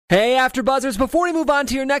Hey, AfterBuzzers, before we move on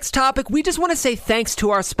to your next topic, we just want to say thanks to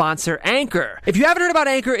our sponsor, Anchor. If you haven't heard about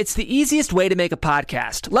Anchor, it's the easiest way to make a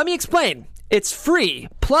podcast. Let me explain. It's free.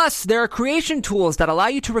 Plus, there are creation tools that allow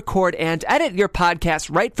you to record and edit your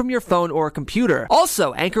podcast right from your phone or computer.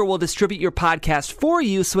 Also, Anchor will distribute your podcast for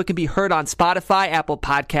you so it can be heard on Spotify, Apple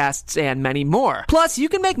Podcasts, and many more. Plus, you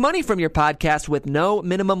can make money from your podcast with no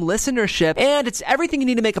minimum listenership, and it's everything you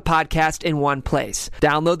need to make a podcast in one place.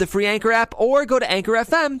 Download the free Anchor app or go to Anchor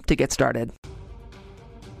FM to get started.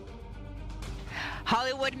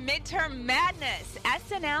 Hollywood midterm madness.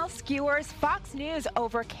 SNL skewers Fox News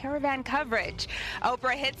over caravan coverage.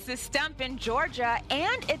 Oprah hits the stump in Georgia,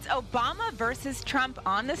 and it's Obama versus Trump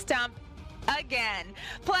on the stump again.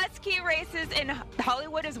 Plus, key races in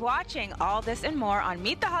Hollywood is watching. All this and more on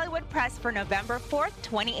Meet the Hollywood Press for November 4th,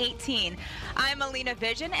 2018. I'm Alina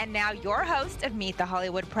Vision, and now your host of Meet the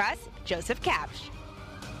Hollywood Press, Joseph Kapsch.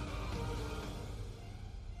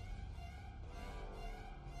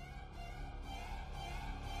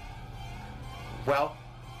 Well,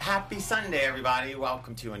 happy Sunday, everybody.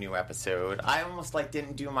 Welcome to a new episode. I almost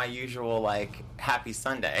didn't do my usual happy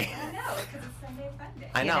Sunday. I know, because it's Sunday Fun Day.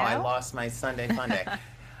 I know, I lost my Sunday Fun Day.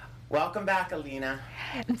 Welcome back, Alina.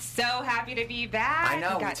 I'm so happy to be back. I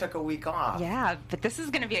know, we took a week off. Yeah, but this is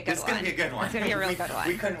going to be a good one. This is going to be a good one. It's going to be a real good one.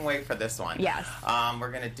 We couldn't wait for this one. Yes.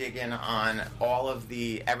 We're going to dig in on all of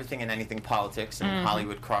the everything and anything politics and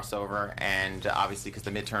Hollywood crossover, and obviously because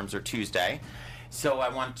the midterms are Tuesday. So I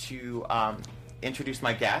want to introduce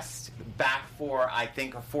my guest back for, I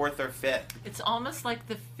think, a fourth or fifth. It's almost like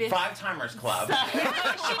the fifth. Five Timers Club. She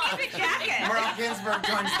needs a jacket. Merle Ginsburg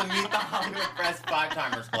joins the Meet the Hollywood Press Five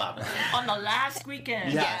Timers Club. On the last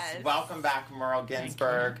weekend. Yes. Welcome back, Merle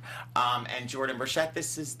Ginsburg. And Jordan Burchett.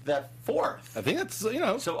 This is the fourth. I think that's,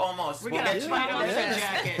 So almost. We'll get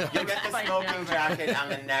jacket. You'll get the smoking jacket on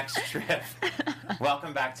the next trip.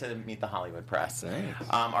 Welcome back to Meet the Hollywood Press. Thanks.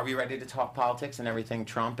 Are we ready to talk politics and everything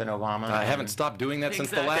Trump and Obama? I haven't stopped doing that since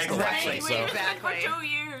the last Exactly. election. So. For 2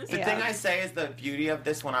 years. The thing I say is the beauty of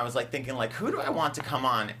this when I was thinking who do I want to come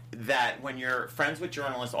on, that when you're friends with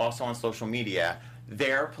journalists also on social media,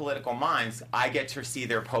 their political minds, I get to see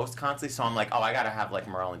their posts constantly, so I'm I gotta have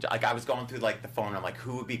Merle and I was going through the phone, I'm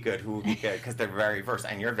who would be good, because they're very versed,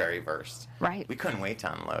 and you're very versed. Right. We couldn't wait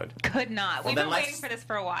to unload. Could not. We've been waiting for this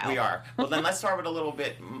for a while. We are. Well, then let's start with a little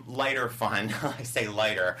bit lighter fun. I say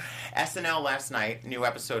lighter. SNL last night, new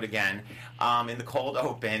episode again. In the cold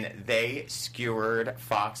open, they skewered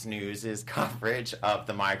Fox News' coverage of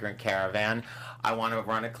the migrant caravan. I want to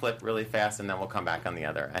run a clip really fast, and then we'll come back on the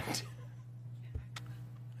other end.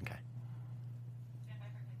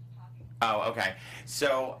 Oh, okay.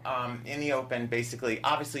 So, in the open, basically,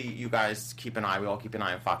 obviously, you guys keep an eye, we all keep an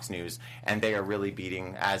eye on Fox News, and they are really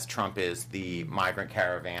beating, as Trump is, the migrant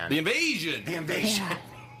caravan. The invasion! The invasion. Yeah.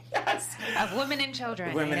 Yes. Of women and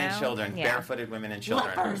children. Women and children. Yeah. Barefooted women and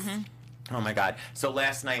children. Mm-hmm. Oh, my God. So,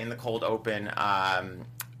 last night in the cold open,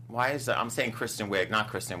 why is that? I'm saying Kristen Wiig, not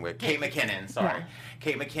Kristen Wiig. Kate McKinnon, sorry. Yeah.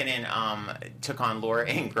 Kate McKinnon took on Laura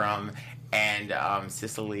Ingraham and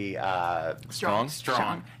Cicely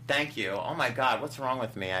Strong. Thank you. Oh my God, what's wrong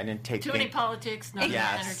with me? I didn't take Too many politics, no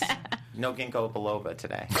Yes. entertainment. No ginkgo biloba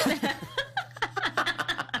today.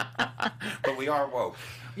 But we are woke.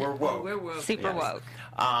 We're woke. We're woke. Super woke.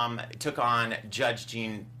 Took on Judge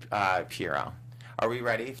Jean Pirro. Are we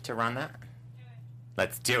ready to run that?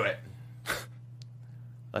 Let's do it.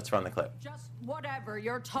 Let's run the clip. Just whatever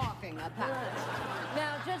you're talking about.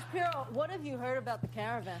 Now, Judge Pirro, what have you heard about the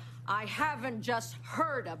caravan? I haven't just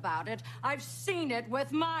heard about it. I've seen it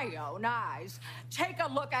with my own eyes. Take a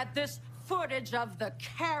look at this footage of the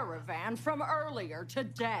caravan from earlier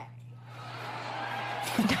today.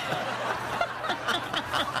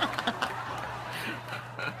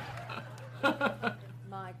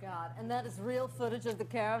 My God. And that is real footage of the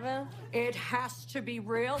caravan? It has to be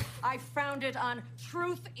real. I found it on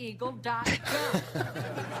TruthEagle.com.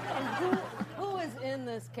 And who is in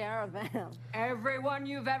this caravan? Everyone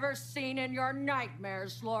you've ever seen in your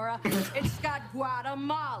nightmares, Laura. It's got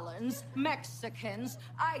Guatemalans, Mexicans,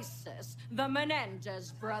 ISIS, the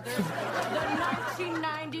Menendez brothers, the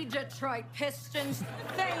 1990 Detroit Pistons,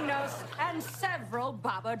 Thanos, and several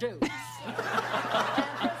Babadooks. And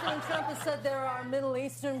President Trump has said there are Middle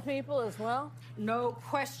Eastern people as well? No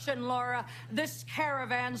question, Laura. This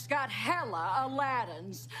caravan's got hella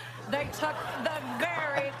Aladdins. They took the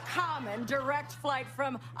very common direct flight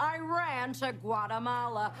from Iran to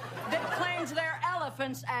Guatemala. They claimed their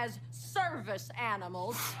elephants as service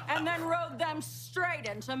animals and then rode them straight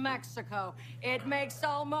into Mexico. It makes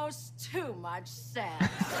almost too much sense.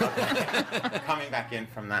 Coming back in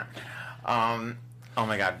from that. Oh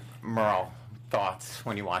my God, Merle. thoughts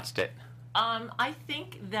when you watched it? I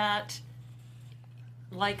think that,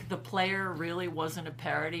 like, The Player really wasn't a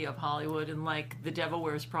parody of Hollywood, and like The Devil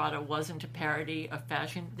Wears Prada wasn't a parody of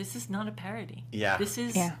fashion. This is not a parody. Yeah. This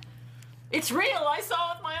is. Yeah. It's real. I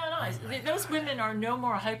saw it with my own eyes. Those women are no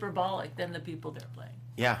more hyperbolic than the people they're playing.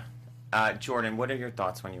 Yeah. Jordan, what are your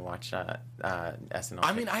thoughts when you watch SNL?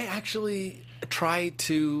 I mean, I actually try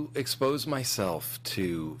to expose myself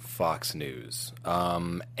to Fox News.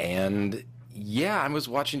 And yeah, I was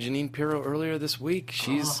watching Jeanine Pirro earlier this week.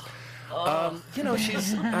 She's,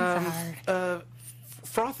 she's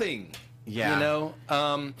frothing. Yeah. You know,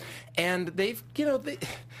 and they've,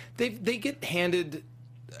 they get handed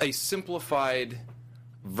a simplified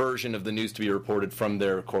version of the news to be reported from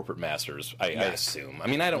their corporate masters, I assume. I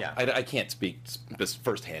mean, I can't speak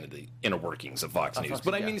firsthand of the inner workings of Fox News,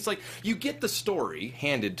 but I mean, it's like you get the story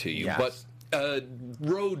handed to you, but a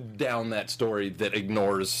road down that story that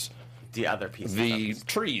ignores the other pieces, the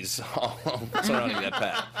trees surrounding that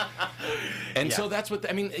path. And so that's what,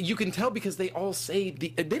 I mean, you can tell because they all say,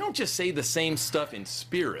 they don't just say the same stuff in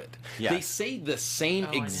spirit. They say the same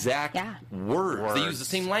exact words. They use the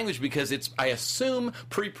same language because it's, I assume,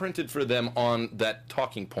 pre-printed for them on that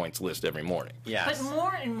talking points list every morning. But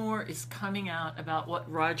more and more is coming out about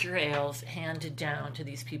what Roger Ailes handed down to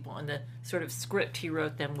these people and the sort of script he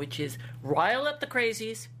wrote them, which is rile up the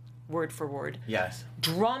crazies, word for word.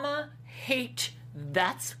 Drama, hate,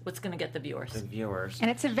 that's what's going to get the viewers. And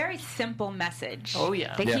it's a very simple message. Oh,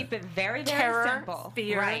 yeah. They keep it very, very Terror, simple.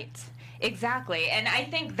 fear. Right. Exactly. And I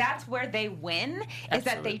think that's where they win, is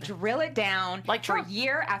that they drill it down like for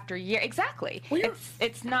year after year. Exactly. Well,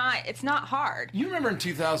 it's not hard. You remember in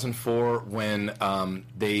 2004 when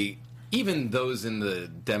they... Even those in the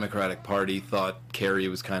Democratic Party thought Kerry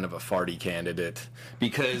was kind of a farty candidate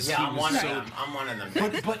because he I'm was one of them.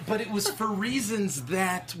 But it was for reasons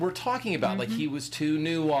that we're talking about. Like he was too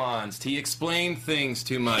nuanced. He explained things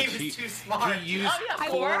too much. He was too smart. He used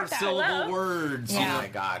four-syllable words. Oh my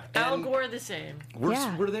God. Al Gore the same.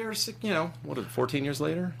 We're there. 14 years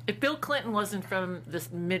later. If Bill Clinton wasn't from the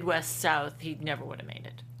Midwest South, he never would have made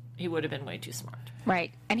it. He would have been way too smart.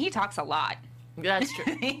 Right. And he talks a lot. That's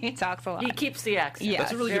true. He talks a lot. He keeps the accent.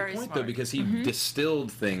 That's a really good point, though, because he distilled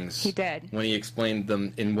things. He did. When he explained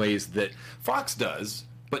them in ways that Fox does,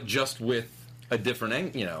 but just with a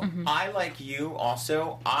different, I, like you,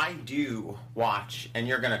 also, I do watch, and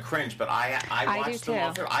you're going to cringe, but I watch them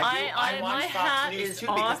all through. I watch Fox News, too,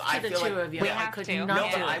 because I feel like... We have to. No,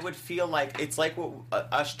 but I would feel like, it's like what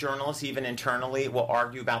us journalists, even internally, will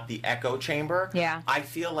argue about the echo chamber. Yeah. I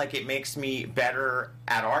feel like it makes me better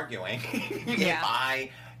at arguing if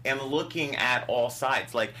I am looking at all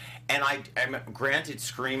sides. Like, and I'm granted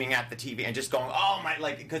screaming at the TV and just going, oh my,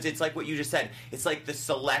 like, because it's like what you just said. It's like the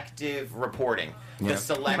selective reporting, the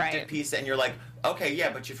selective piece, and you're like, okay,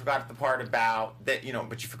 yeah, but you forgot the part about that,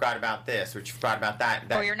 but you forgot about this, or you forgot about that.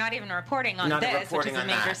 Or you're not even reporting on this, which is a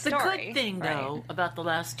major story. The good thing, though, about the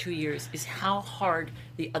last 2 years is how hard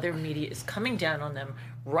the other media is coming down on them,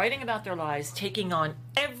 writing about their lies, taking on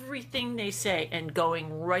everything they say, and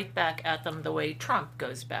going right back at them the way Trump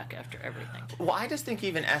goes back after everything. Well, I just think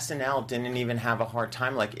even SNL didn't even have a hard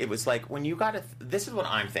time. Like, it was like, when you got to... This is what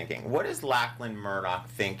I'm thinking. What is Lachlan Murdoch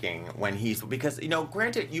thinking when he's... Because,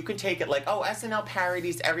 granted, you can take it like, oh, SNL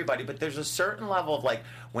parodies everybody, but there's a certain level of, like,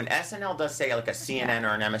 when SNL does, say, like a CNN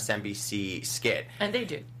or an MSNBC skit... And they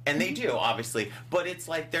do. And they do, obviously, but it's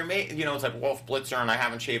like they're it's like Wolf Blitzer, and I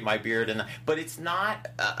haven't shaved my beard, but it's not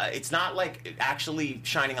like actually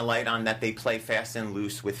shining a light on that they play fast and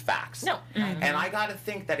loose with facts. No. And I got to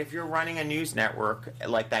think that if you're running a news network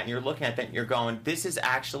like that, and you're looking at that, and you're going, this is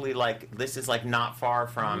not far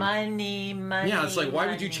from money. Yeah, it's like, why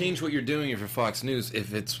would you change what you're doing if you're Fox News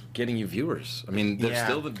if it's getting you viewers? I mean, they're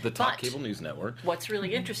still the top cable news network. What's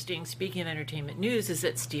really interesting, speaking of entertainment news, is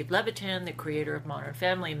that Steve Levitan, the creator of Modern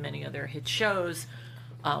Family and many other hit shows,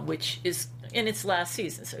 which is in its last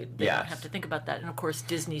season, so they don't have to think about that. And of course,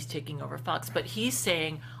 Disney's taking over Fox. But he's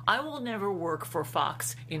saying, I will never work for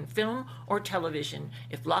Fox in film or television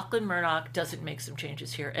if Lachlan Murdoch doesn't make some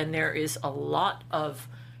changes here. And there is a lot of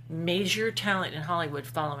major talent in Hollywood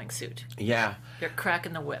following suit. Yeah. They're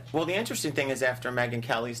cracking the whip. Well, the interesting thing is, after Megyn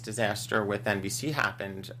Kelly's disaster with NBC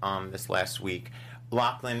happened this last week,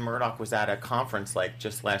 Lachlan Murdoch was at a conference like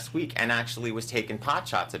just last week and actually was taking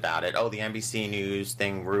potshots about it. Oh, the NBC News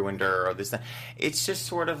thing ruined her, or this. It's just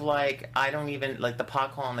sort of like, I don't even, like the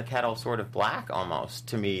pot calling the kettle sort of black almost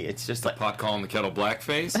to me. It's just like. Pot calling the kettle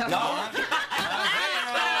blackface? No.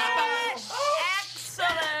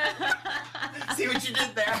 Excellent. See what you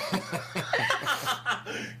did there?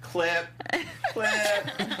 Clip.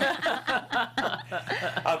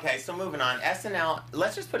 Okay, so moving on. SNL,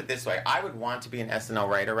 let's just put it this way. I would want to be an SNL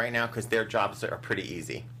writer right now because their jobs are pretty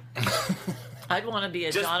easy. I'd want to be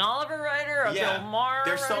a John Oliver writer, a Bill Maher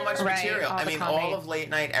There's so much material. all I the mean, comedy. all of late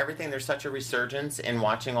night, everything, there's such a resurgence in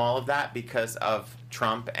watching all of that because of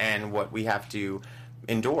Trump and what we have to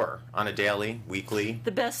endure on a daily, weekly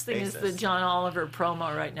The best thing basis. is the John Oliver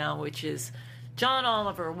promo right now, which is, John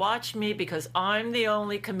Oliver, watch me because I'm the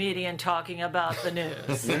only comedian talking about the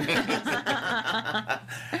news.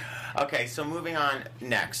 Okay, so moving on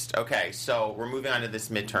next. Okay, so we're moving on to this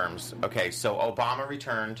midterms. Okay, so Obama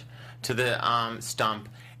returned to the stump,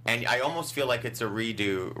 and I almost feel like it's a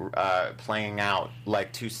redo playing out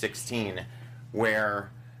like 2016,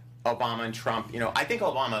 where Obama and Trump, I think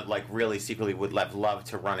Obama really secretly would have loved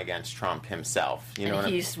to run against Trump himself. You know what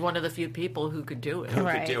And he's one of the few people who could do it. who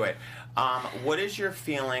could do it. What is your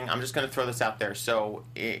feeling? I'm just going to throw this out there. So,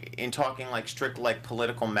 in talking strict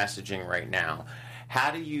political messaging right now, how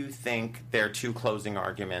do you think their two closing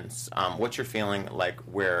arguments? What's your feeling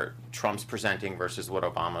where Trump's presenting versus what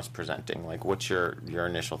Obama's presenting? What's your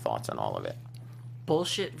initial thoughts on all of it?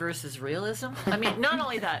 Bullshit versus realism. I mean, not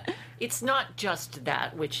only that, it's not just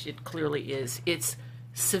that, which it clearly is. It's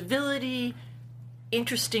civility,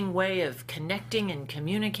 interesting way of connecting and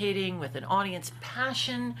communicating with an audience,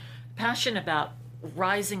 passion about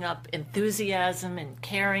rising up, enthusiasm and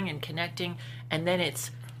caring and connecting, and then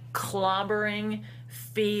it's clobbering,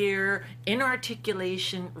 fear,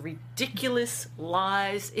 inarticulation, ridiculous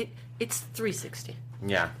lies. It's 360.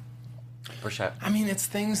 Yeah. Burchett. I mean, it's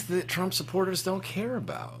things that Trump supporters don't care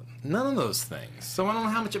about. None of those things. So I don't know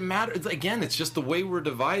how much it matters. Again, it's just the way we're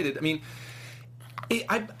divided. I mean,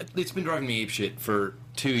 it's been driving me apeshit for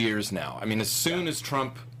 2 years now. I mean, as soon as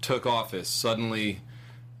Trump took office, suddenly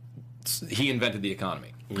he invented the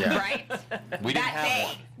economy. Yeah. Right? We didn't have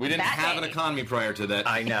one. We didn't have an economy prior to that.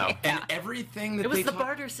 I know. And everything that It was they the talk-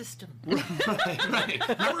 barter system. Right.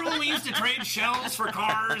 Remember when we used to trade shells for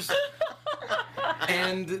cars?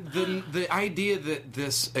 And the idea that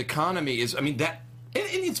this economy is, I mean, that, and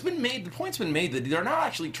it's been made, the point's been made that they're not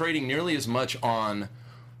actually trading nearly as much on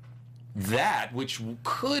that, which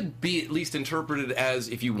could be at least interpreted as,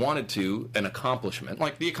 if you wanted to, an accomplishment.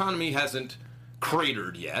 Like, the economy hasn't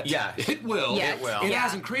cratered yet. Yeah. It will. Yes. It will. It Yeah.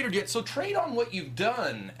 hasn't cratered yet. So trade on what you've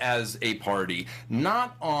done as a party,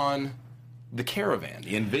 not on the caravan,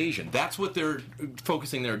 the invasion. That's what they're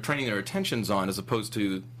training their attentions on, as opposed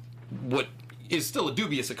to what is still a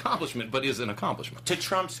dubious accomplishment, but is an accomplishment. To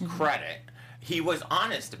Trump's credit, he was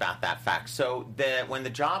honest about that fact. So when the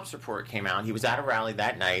jobs report came out, he was at a rally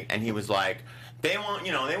that night, and he was like, they want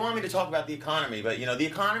me to talk about the economy, but the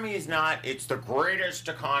economy is not. It's the greatest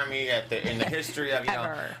economy in the history of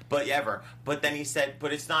ever. But then he said,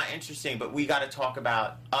 but it's not interesting. But we got to talk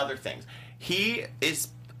about other things. He is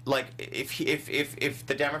like, if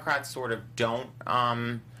the Democrats sort of don't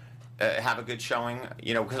have a good showing,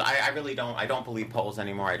 because I really don't. I don't believe polls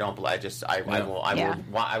anymore.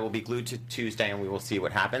 I will be glued to Tuesday, and we will see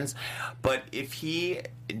what happens. But if he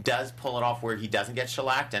does pull it off where he doesn't get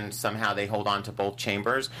shellacked, and somehow they hold on to both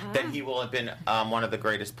chambers, then he will have been one of the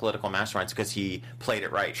greatest political masterminds because he played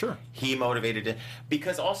it right. Sure, he motivated it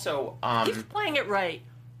because also He's playing it right,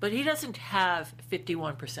 but he doesn't have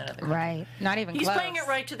 51% of the country. Right. Not even He's close. playing it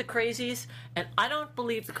right to the crazies, and I don't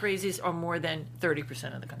believe the crazies are more than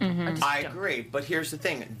 30% of the country. I agree, but here's the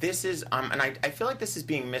thing. This is, and I feel like this is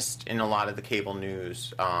being missed in a lot of the cable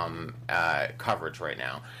news coverage right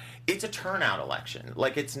now. It's a turnout election.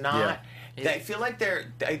 Like, it's not. I feel like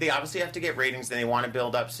they obviously have to get ratings, and they want to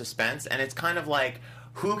build up suspense, and it's kind of like,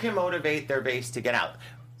 who can motivate their base to get out?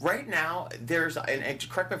 Right now, there's, and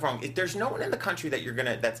correct me if I'm wrong, there's no one in the country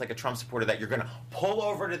that's like a Trump supporter that you're going to pull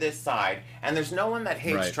over to this side, and there's no one that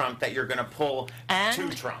hates Trump that you're going to pull to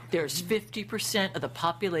Trump. There's 50% of the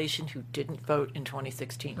population who didn't vote in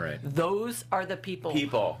 2016. Right. Those are the people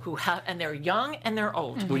who have, and they're young and they're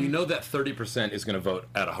old. Well, you know that 30% is going to vote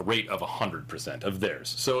at a rate of 100% of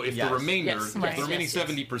theirs. So if the remainder, Yes. if the remaining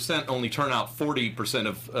 70% only turn out 40%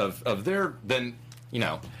 of their, then,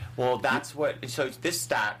 Well, that's what. So this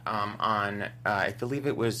stat on, I believe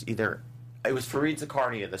it was Fareed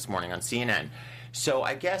Zakaria this morning on CNN. So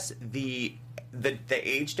I guess the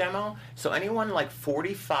age demo. So anyone like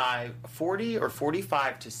 40 or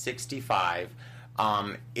 45 to 65,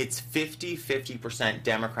 it's 50%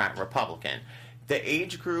 Democrat, Republican. The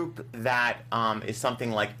age group that is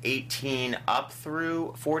something like 18 up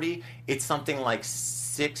through 40, it's something like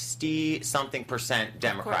 60-something%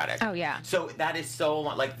 Democratic. Oh, yeah. So that is so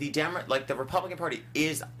like the Republican Party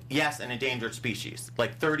is, yes, an endangered species.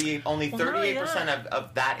 Like 38%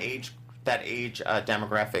 of that age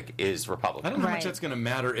demographic is Republican. I don't know how much that's going to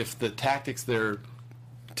matter if the tactics they're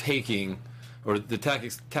taking, or the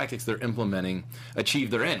tactics they're implementing,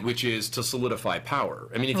 achieve their end, which is to solidify power.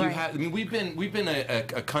 I mean, if you have, I mean, we've been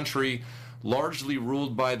a country largely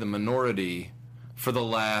ruled by the minority for the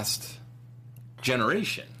last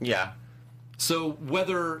generation. Yeah. So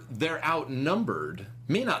whether they're outnumbered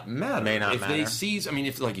may not matter. If they seize, I mean,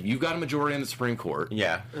 if you've got a majority on the Supreme Court.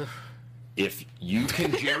 Yeah. If you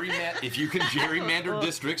can gerrymander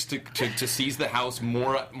districts to seize the House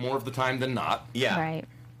more of the time than not. Yeah. Right.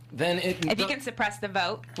 Then if you can suppress the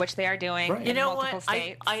vote, which they are doing in multiple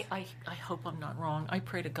states. I hope I'm not wrong. I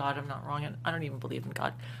pray to God I'm not wrong, and I don't even believe in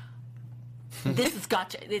God. It's got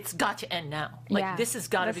to end now. This has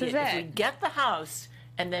got to be it. If we get the House,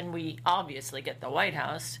 and then we obviously get the White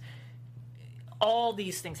House, all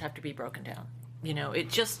these things have to be broken down. You know, it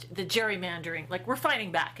just, the gerrymandering, we're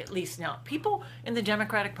fighting back at least now. People in the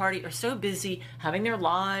Democratic Party are so busy having their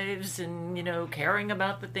lives and, caring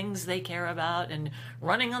about the things they care about and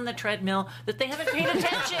running on the treadmill that they haven't paid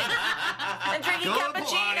attention and drinking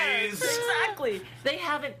cappuccinos. Exactly. They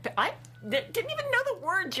haven't, they didn't even know the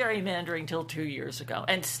word gerrymandering till 2 years ago,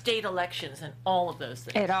 and state elections and all of those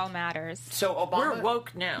things. It all matters. So Obama, we're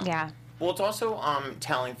woke now. Yeah. Well, it's also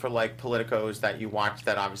telling for politicos that you watch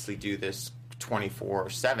that obviously do this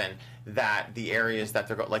 24/7, that the areas that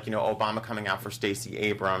they're Obama coming out for Stacey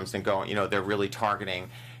Abrams and going, they're really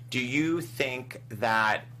targeting. Do you think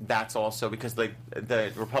that that's also because the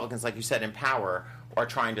Republicans, like you said, in power, are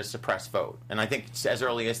trying to suppress vote? And I think as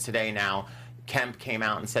early as today now, Kemp came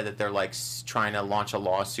out and said that they're trying to launch a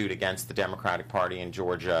lawsuit against the Democratic Party in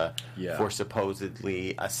Georgia for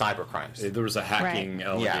supposedly cyber crimes. There was a hacking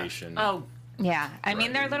allegation. Yeah. Oh. Yeah, I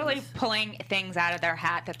mean, they're literally pulling things out of their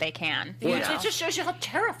hat that they can. Yeah. It just shows you how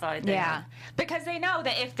terrified they are. Because they know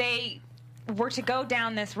that if they were to go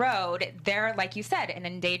down this road, they're, like you said, an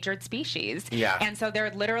endangered species. Yeah. And so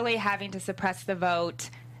they're literally having to suppress the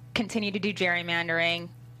vote, continue to do gerrymandering,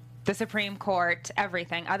 the Supreme Court,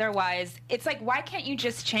 everything. Otherwise, it's why can't you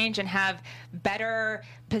just change and have better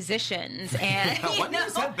positions and why don't you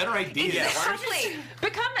just have better ideas? Exactly.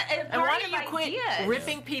 Become a and why party don't you of quit ideas.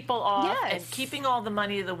 ripping people off and keeping all the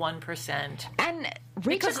money to the 1%? And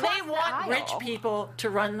because they want rich people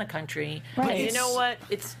to run the country. Right. And you know what?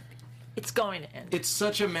 It's going to end. It's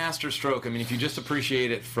such a master stroke. I mean, if you just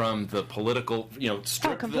appreciate it from the political,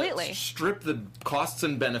 strip the costs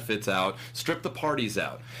and benefits out, strip the parties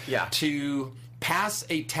out. Yeah. To pass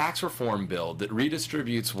a tax reform bill that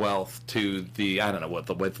redistributes wealth to the, I don't know what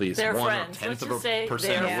the width is, their 1/10 of a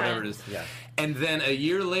percent or whatever it is. Yeah. And then a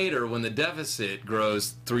year later, when the deficit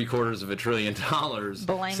grows $750 billion,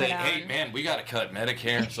 say, hey, man, we got to cut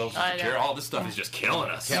Medicare, Social Security, all this stuff is just killing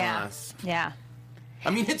us. Yeah. I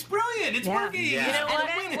mean, it's brilliant. It's working. Yeah. You know what?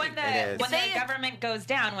 When the government goes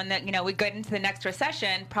down, when we get into the next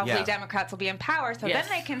recession, probably Democrats will be in power. So then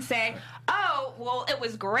they can say, "Oh, well, it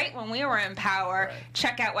was great when we were in power. Right.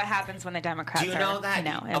 Check out what happens when the Democrats in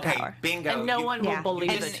power." Bingo. And no one will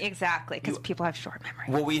believe it. Exactly, because people have short memory.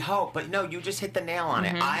 Well, we hope, but no, you just hit the nail on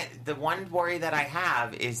it. The one worry that I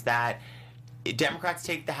have is that Democrats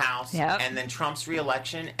take the House, and then Trump's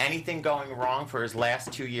reelection, anything going wrong for his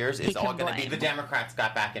last 2 years is all going to be the Democrats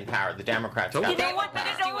got back in power. The Democrats got back in power. You know what? But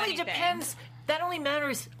it only depends. That only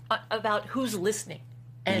matters about who's listening.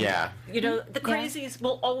 And, the crazies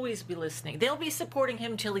will always be listening. They'll be supporting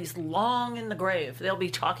him till he's long in the grave. They'll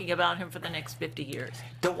be talking about him for the next 50 years.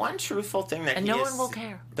 The one truthful thing that no one will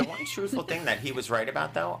care. The one truthful thing that he was right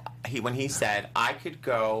about, though, when he said, I could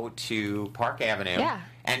go to Park Avenue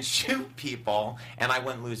and shoot people and I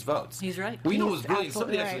wouldn't lose votes. He's right. We know it was brilliant.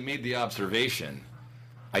 Somebody actually made the observation,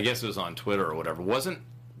 I guess it was on Twitter or whatever, wasn't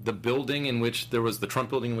the building in which there was, the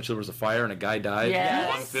Trump building in which there was a fire and a guy died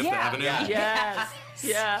along Fifth Avenue? Yes.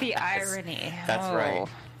 Yeah. The irony. That's right.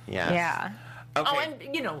 Yeah. Yeah. Okay. Oh,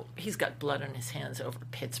 and, he's got blood on his hands over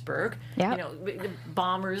Pittsburgh. Yeah. The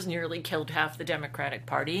bombers nearly killed half the Democratic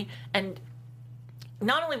Party. And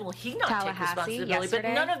not only will he not take responsibility, but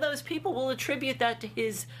none of those people will attribute that to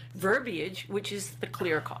his verbiage, which is the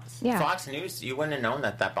clear cause. Yeah. Fox News, you wouldn't have known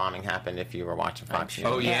that bombing happened if you were watching Fox News.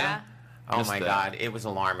 Oh, yeah? Oh my God, it was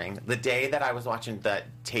alarming. The day that I was watching the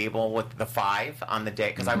table with the 5 on the day,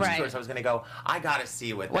 because I was curious, I was going to go, I got to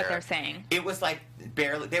see what they're saying. It was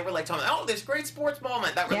barely, they were telling me, oh, this great sports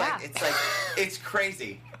moment. That were it's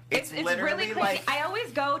crazy. It's really crazy. I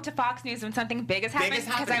always go to Fox News when something big is happening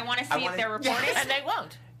because I want to see if they're reporting. And they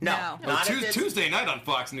won't. No. Not at this- Tuesday night on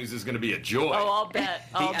Fox News is going to be a joy. Oh, I'll bet.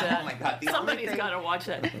 I'll bet. Oh my God! The only Somebody's thing got to watch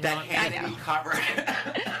that. that Hannity covered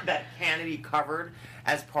that Hannity covered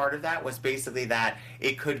as part of that was basically that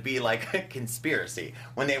it could be like a conspiracy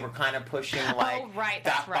when they were kind of pushing like right,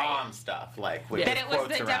 that that's right. bomb stuff, like with That the it was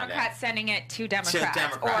quotes the around Democrats sending it to Democrats,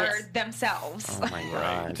 Democrats. or themselves. Oh my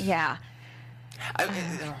God! Yeah. I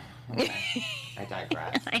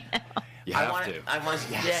digress. You have to. I want.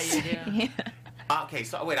 Yes. Yeah, you do. Okay,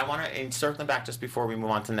 so wait, I want to, and circling back just before we move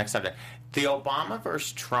on to the next subject, the Obama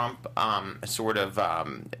versus Trump sort of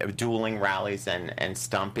dueling rallies and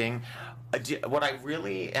stumping. What I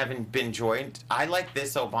really haven't been enjoying, I like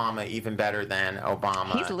this Obama even better than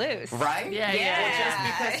Obama. He's loose. Right? Yeah. Well,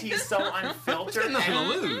 just because he's so unfiltered. He's got nothing to and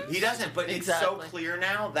lose. He doesn't, but it's so Exactly. clear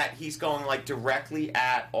now that he's going like directly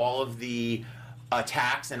at all of the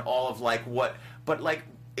attacks and all of like what, but like,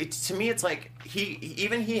 it's to me, it's like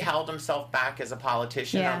he held himself back as a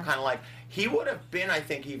politician. Yeah. I'm kind of like he would have been, I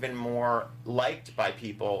think, even more liked by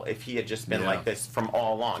people if he had just been like this from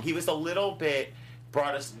all along. He was a little bit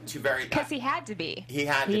brought us to very Because he had to be. He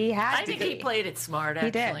had to. He had I to think be. he played it smart, He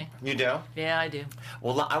did. actually. You do? Yeah, I do.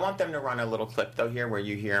 Well, I want them to run a little clip though here where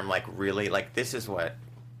you hear him like really like this is what.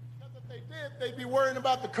 If they did, they'd be worrying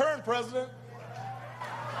about the current president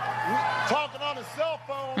talking on his cell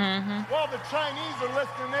phone while the Chinese are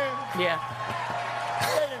listening in. Yeah.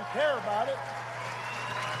 They didn't care about it.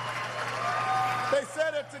 They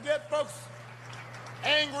said it to get folks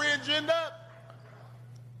angry and ginned up.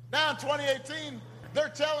 Now in 2018, they're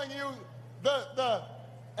telling you the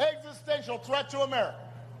existential threat to America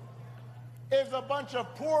is a bunch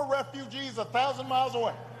of poor refugees 1,000 miles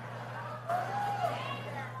away.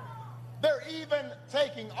 They're even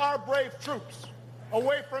taking our brave troops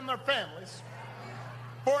away from their families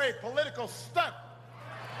for a political stunt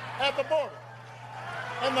at the border.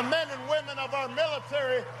 And the men and women of our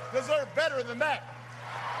military deserve better than that.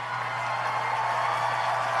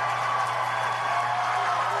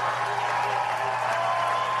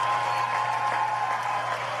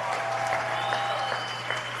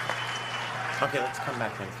 Okay, let's come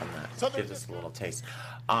back in from that. So Give us a little taste.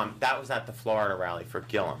 That was at the Florida rally for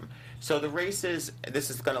Gillum. So the races, this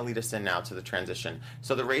is going to lead us in now to the transition.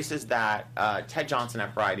 So the races that Ted Johnson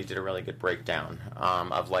at Variety did a really good breakdown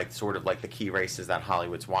of like sort of like the key races that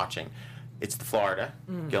Hollywood's watching. It's the Florida,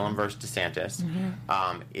 Gillum versus DeSantis.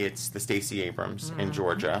 It's the Stacey Abrams in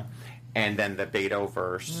Georgia, and then the Beto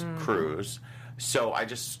versus Cruz. So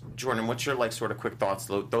Jordan, what's your like sort of quick thoughts?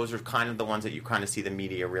 Those are kind of the ones that you kind of see the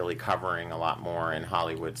media really covering a lot more, and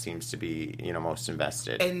Hollywood seems to be most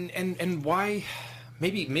invested. And why?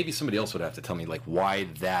 Maybe somebody else would have to tell me like why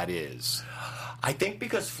that is. I think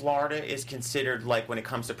because Florida is considered, like, when it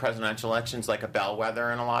comes to presidential elections, like a bellwether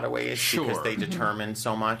in a lot of ways. Sure. Because they determine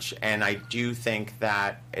so much. And I do think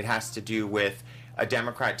that it has to do with a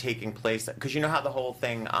Democrat taking place. Because you know how the whole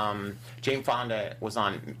thing, Jane Fonda was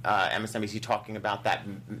on MSNBC talking about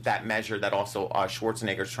that measure that also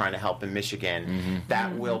Schwarzenegger's trying to help in Michigan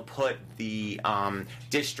that will put the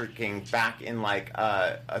districting back in, like,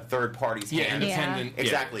 a third party's hands. Independent.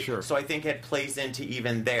 Exactly. Yeah, sure. So I think it plays into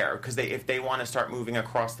even there because if they want to start moving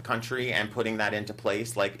across the country and putting that into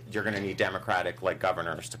place, like you're going to need Democratic like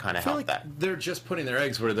governors to kind of help like that. They're just putting their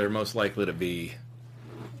eggs where they're most likely to be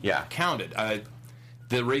counted.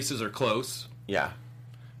 The races are close. Yeah.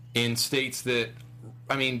 In states that,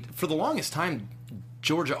 I mean, for the longest time,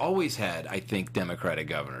 Georgia always had, I think, Democratic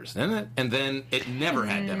governors, didn't it? And then it never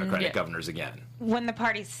had Democratic governors again. When the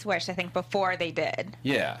parties switched, I think before they did.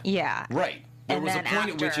 Yeah. Yeah. Right. There And was a then point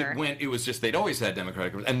at which after- it was just they'd always had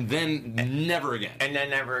Democratic governors, and then never again. And then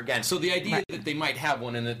never again. So the idea that they might have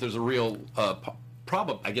one and that there's a real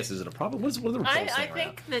problem, I guess, is it a problem? What are the results I saying right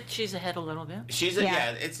think that she's ahead a little bit. She's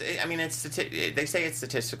I mean, they say it's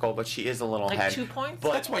statistical, but she is a little Like ahead. 2 points?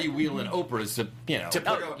 But That's why you wheel in Oprah is to to put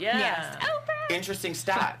Oh, yeah. Yes. Oprah. interesting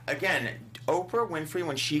stat. Again, Oprah Winfrey,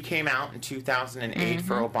 when she came out in 2008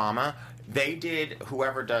 for Obama, they did,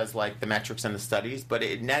 whoever does like the metrics and the studies, but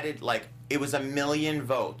it netted like, it was 1 million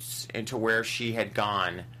votes into where she had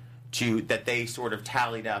gone to, that they sort of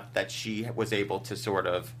tallied up that she was able to sort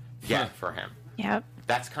of get for him. Yep.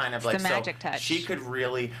 That's kind of It's like the magic so touch. she could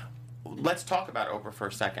really. Let's talk about Oprah for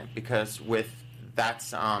a second because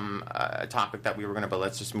that's a topic that we were going to. But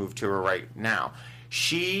let's just move to her right now.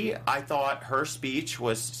 I thought her speech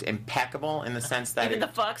was impeccable in the sense that Even the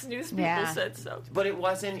Fox News people said so. but it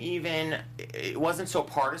wasn't so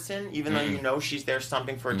partisan. Even though you know she's there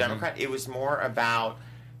stumping for a Democrat, it was more about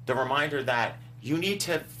the reminder that you need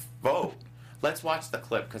to vote. Let's watch the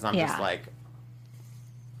clip because I'm just like.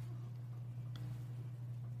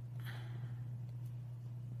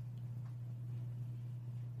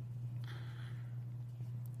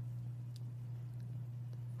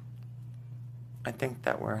 I think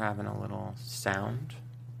that we're having a little sound.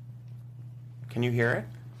 Can you hear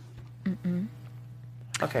it? Mm-mm.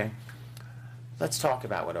 Okay. Let's talk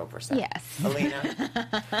about what Oprah said. Yes.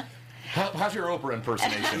 Alina? How's your Oprah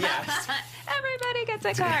impersonation? Yes. Everybody gets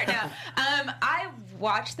a card. No. I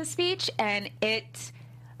watched the speech, and it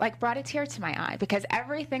brought a tear to my eye, because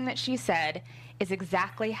everything that she said is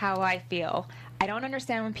exactly how I feel. I don't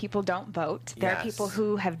understand when people don't vote. There are people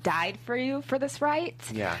who have died for you for this right.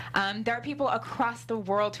 Yeah. There are people across the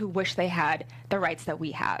world who wish they had the rights that we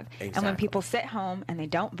have. Exactly. And when people sit home and they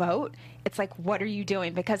don't vote, it's like, what are you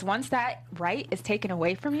doing? Because once that right is taken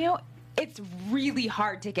away from you, it's really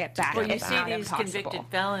hard to get back. Well, you It's see not these impossible. convicted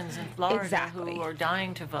felons in Florida Exactly. who are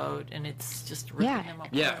dying to vote, and it's just ripping them apart.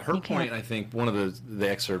 Yeah, her You point, can't. I think, one of the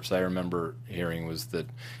excerpts I remember hearing was that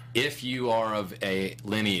if you are of a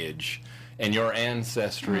lineage and your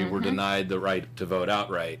ancestry were denied the right to vote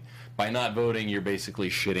outright, by not voting, you're basically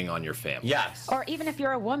shitting on your family. Yes. Or even if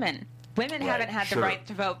you're a woman. Women haven't had sure. the right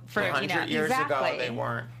to vote for, 100 years exactly. ago, they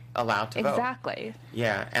weren't allowed to vote. Exactly.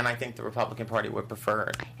 Yeah, and I think the Republican Party would prefer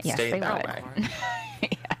it Yes, stayed they that would. way.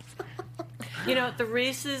 You know, the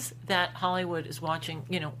races that Hollywood is watching,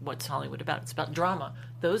 what's Hollywood about? It's about drama.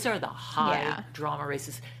 Those are the high drama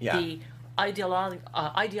races. Yeah. The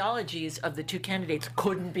ideologies of the two candidates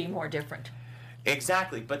couldn't be more different.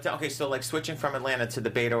 Exactly, but okay, so switching from Atlanta to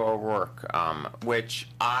the Beto O'Rourke, which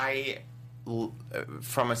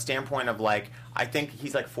from a standpoint of I think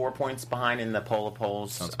he's 4 points behind in the poll of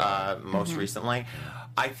polls most recently.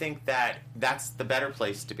 I think that's the better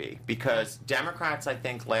place to be, because Democrats, I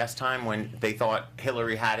think last time when they thought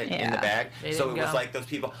Hillary had it in the bag, so it was those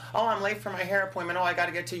people, oh, I'm late for my hair appointment, oh, I got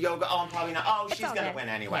to get to yoga, oh, I'm probably not, oh, she's going to win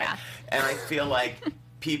anyway. Yeah. And I feel like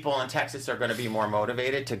people in Texas are going to be more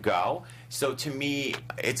motivated to go. So to me,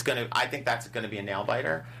 I think that's going to be a nail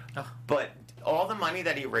biter. But all the money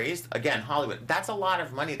that he raised, again, Hollywood, that's a lot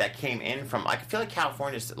of money that came in from, I feel like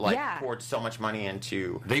California's poured so much money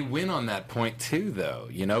into. They win on that point too, though.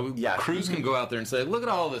 Cruz can go out there and say, look at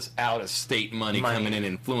all this out-of-state money coming in,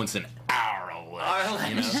 influencing our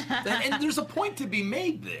election. And there's a point to be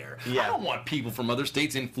made there. Yeah. I don't want people from other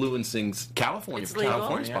states influencing California. It's legal.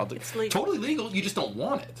 California's Yeah. politics. It's legal. Totally legal. You just don't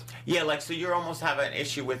want it. Yeah, so you almost have an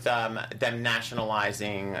issue with them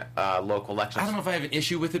nationalizing local elections. I don't know if I have an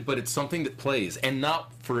issue with it, but it's something that plays, and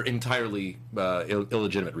not for entirely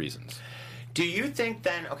illegitimate reasons. Do you think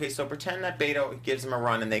then, okay, so pretend that Beto gives him a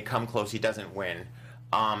run and they come close, he doesn't win.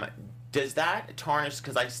 Does that tarnish,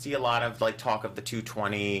 because I see a lot of talk of the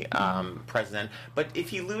 220 president, but if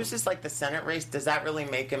he loses the Senate race, does that really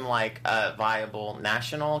make him a viable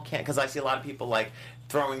national candidate? Because I see a lot of people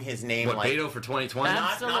throwing his name Beto for 2020?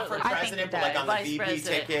 Not for Absolutely. president, but on the Vice VP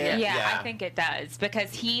president. ticket. Yeah, I think it does,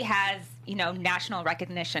 because he has, national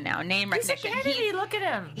recognition now, name He's a recognition. Kennedy. Look at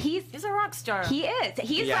him. He's a rock star. He is.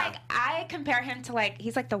 He's Yeah. I compare him to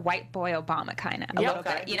he's the white boy Obama kind of a little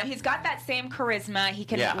Okay. bit. He's got that same charisma. He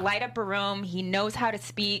can light up a room. He knows how to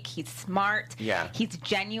speak. He's smart. Yeah. He's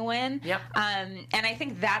genuine. Yep. And I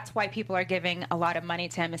think that's why people are giving a lot of money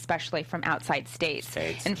to him, especially from outside states.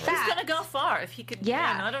 In He's fact, going to go far if he could win.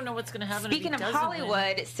 I don't know what's going to happen speaking if he of doesn't win.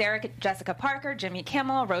 Hollywood, Sarah Jessica Parker, Jimmy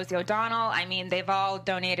Kimmel, Rosie O'Donnell, I mean, they've all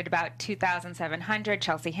donated about $2,700.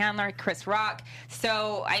 Chelsea Handler, Chris Rock.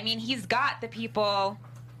 So, I mean, he's got the people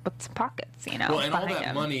with some pockets, Well, and all behind that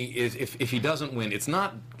him. money is, if he doesn't win,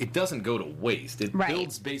 it doesn't go to waste. It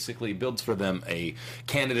builds for them a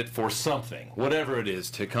candidate for something, whatever it is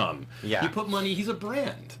to come. Yeah. You put money, he's a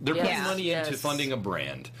brand. They're putting money into funding a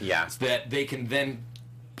brand. Yeah. So that they can then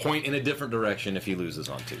point in a different direction if he loses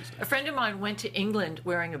on Tuesday. A friend of mine went to England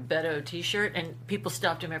wearing a Beto T-shirt, and people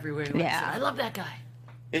stopped him everywhere he went. Yeah. Said, I love that guy.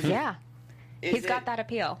 He's got that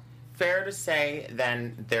appeal. Fair to say,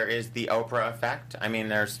 then, there is the Oprah effect? I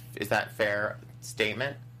mean, is that fair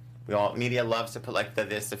statement? Media loves to put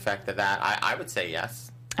this effect of that. I would say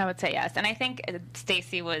yes. I would say yes. And I think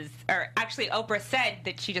Stacey Oprah said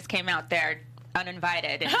that she just came out there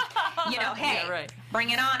uninvited and hey, bring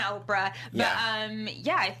it on, Oprah. But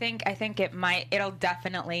I think it'll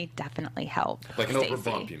definitely help. Like an Stacey. Oprah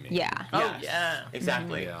bump, you mean? Yeah.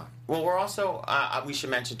 Exactly. Yeah. Well, we're also we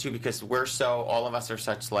should mention too, because all of us are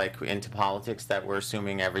such into politics that we're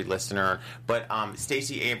assuming every listener, but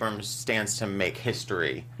Stacey Abrams stands to make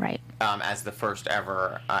history, right? As the first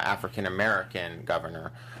ever African American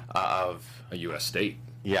governor of a U.S. state.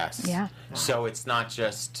 Yes. Yeah. So it's not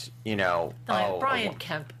just Brian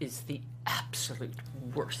Kemp is the absolute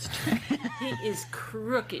worst. He is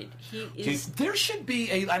crooked. He is. There should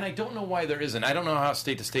be and I don't know why there isn't. I don't know how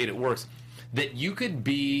state to state it works. That you could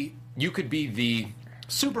be the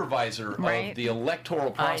supervisor of the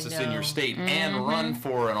electoral process in your state and run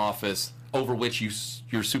for an office over which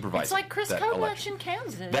you're supervising. It's like Chris that Kovach election. in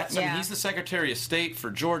Kansas. That's, I mean, he's the Secretary of State for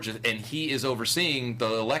Georgia, and he is overseeing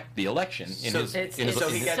the election. So he gets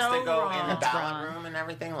to go in the ballot room and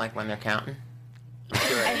everything, like when they're counting?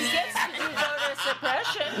 And he gets to do voter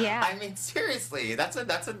suppression. Yeah. I mean, seriously, that's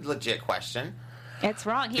a legit question. It's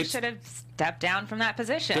wrong. He should have stepped down from that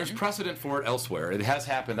position. There's precedent for it elsewhere. It has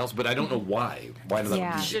happened elsewhere, but I don't know why. Why did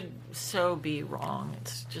that? It should so be wrong.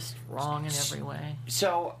 It's just wrong in every way.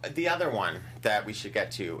 So the other one that we should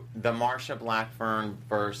get to, the Marsha Blackburn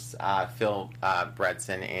versus Phil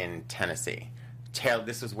Bredesen in Tennessee.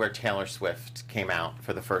 This is where Taylor Swift came out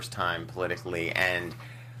for the first time politically and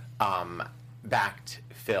backed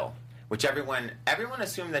Phil, which everyone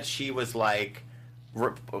assumed that she was like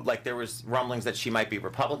there was rumblings that she might be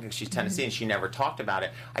Republican. She's Tennessee, and she never talked about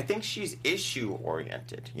it. I think she's issue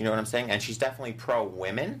oriented. You know what I'm saying? And she's definitely pro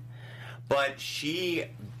women, but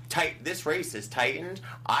this race is tightened.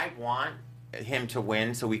 I want him to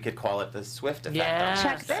win so we could call it the Swift effect. Yes.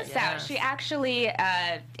 Check this out. She actually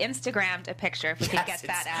Instagrammed a picture, if we could get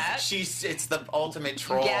that up. It's the ultimate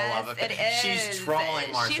troll of it is. She's trolling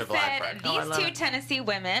Marsha Blackburn. These two Tennessee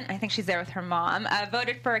women, I think she's there with her mom,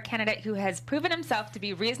 voted for a candidate who has proven himself to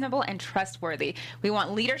be reasonable and trustworthy. We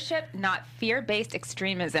want leadership, not fear-based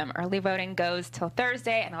extremism. Early voting goes till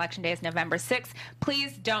Thursday, and Election Day is November 6th.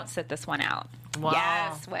 Please don't sit this one out. Wow.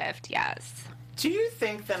 Yes, Swift, yes. Do you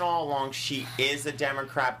think that all along she is a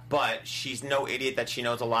Democrat, but she's no idiot that she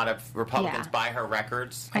knows a lot of Republicans by her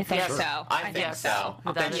records? I think so. I think so.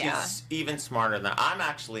 Then Yeah. she's even smarter than I'm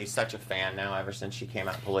actually such a fan now ever since she came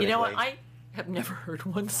out politically. You know what? I have never heard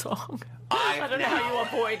one song. I don't know how you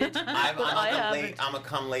avoid it. I'm a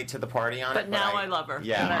come late to the party on it. But now I love her, no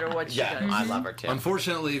matter what she does. I love her too.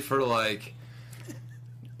 Unfortunately for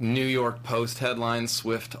New York Post headlines,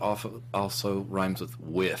 Swift also rhymes with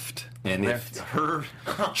whiffed. And if her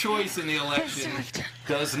choice in the election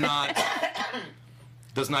does not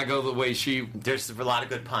go the way there's a lot of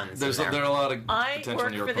good puns. There are a lot of I potential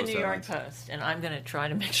work New York for the Post New York headlines. Post, and I'm going to try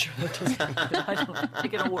to make sure that doesn't happen. I don't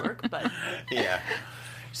think it'll work, but yeah.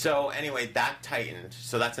 So anyway, that tightened.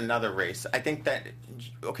 So that's another race. I think that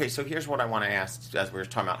so here's what I want to ask as we were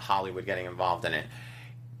talking about Hollywood getting involved in it.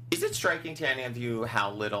 Is it striking to any of you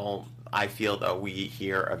how little I feel that we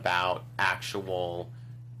hear about actual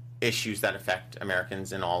issues that affect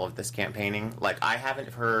Americans in all of this campaigning? Like, I haven't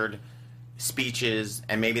heard speeches,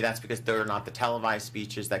 and maybe that's because they're not the televised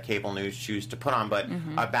speeches that cable news choose to put on, but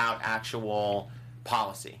about actual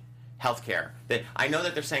policy, healthcare. I know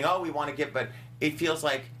that they're saying, we want to give, but it feels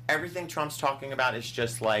like everything Trump's talking about is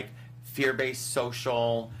just like fear-based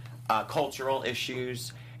social, cultural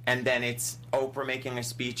issues. And then it's Oprah making a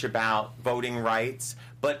speech about voting rights.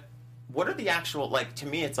 But what are the actual, to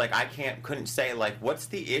me, it's like I couldn't say, what's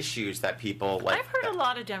the issues that people, I've heard a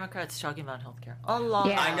lot of Democrats talking about healthcare. A lot.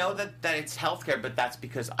 Yeah. I know that it's healthcare, but that's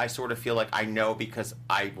because I sort of feel like I know because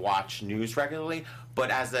I watch news regularly. But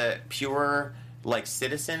as a pure,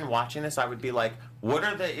 citizen watching this, I would be like, what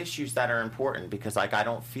are the issues that are important? Because, I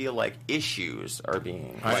don't feel like issues are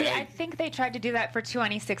being... See, I think they tried to do that for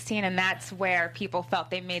 2016, and that's where people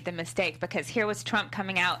felt they made the mistake, because here was Trump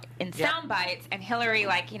coming out in sound bites, and Hillary,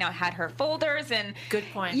 had her folders, and... Good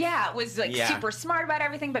point. Yeah, was, super smart about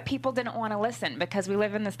everything, but people didn't want to listen, because we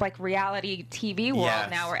live in this, reality TV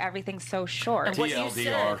world now where everything's so short. And what you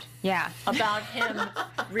said about him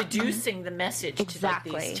reducing the message to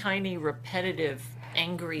these tiny, repetitive...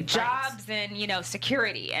 angry jobs and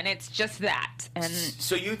security, and it's just that. And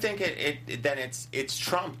so you think then it's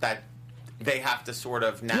Trump that they have to sort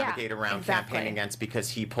of navigate around campaigning against, because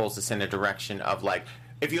he pulls us in a direction of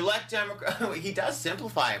if you elect Democrats, he does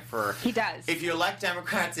simplify it for. He does. If you elect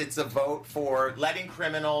Democrats, it's a vote for letting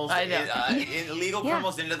criminals, illegal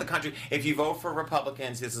criminals into the country. If you vote for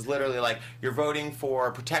Republicans, this is literally you're voting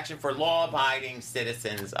for protection for law-abiding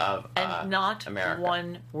citizens of and not America.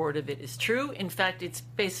 One word of it is true. In fact, it's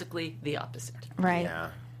basically the opposite. Right. Yeah.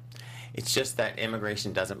 It's just that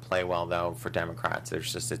immigration doesn't play well, though, for Democrats.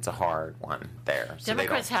 It's a hard one there. So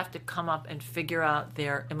Democrats have to come up and figure out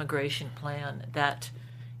their immigration plan that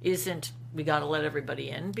isn't, we got to let everybody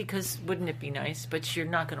in, because wouldn't it be nice? But you're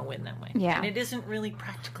not going to win that way. Yeah. And it isn't really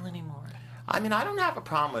practical anymore. I mean, I don't have a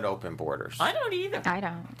problem with open borders. I don't either. I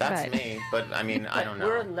don't. That's me, but I mean, I don't know.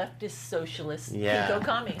 We're leftist socialists. Yeah. Go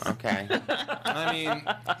commies. Okay. I mean,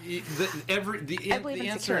 the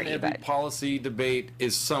answer in every policy debate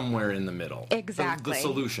is somewhere in the middle. Exactly. The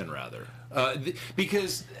solution, rather.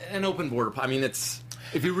 Because an open border, I mean,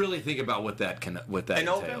 if you really think about what that an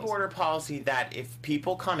entails. open border policy that if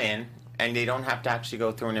people come in and they don't have to actually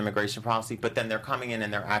go through an immigration policy, but then they're coming in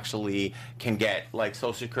and they're actually can get like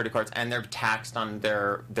Social Security cards, and they're taxed on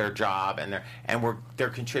their job, and they're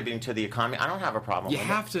contributing to the economy. I don't have a problem. You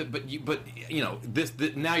have to, but this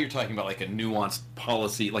now you're talking about like a nuanced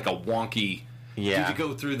policy, like a wonky. Yeah. You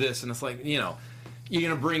go through this, and it's like you're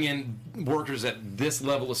going to bring in workers at this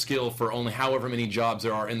level of skill for only however many jobs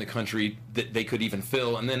there are in the country that they could even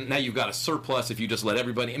fill, and then now you've got a surplus if you just let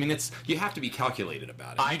everybody. I mean, you have to be calculated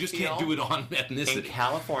about it. You just can't do it on ethnicity. In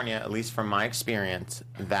California, at least from my experience,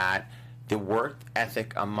 that the work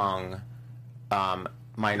ethic among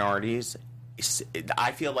minorities,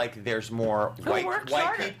 I feel like there's more white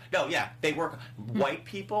people. No, yeah, they work. White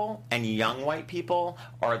people and young white people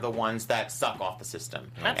are the ones that suck off the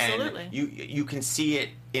system. Absolutely. And you can see it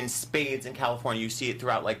in spades in California. You see it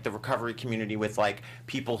throughout like the recovery community with like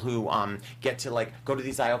people who get to like go to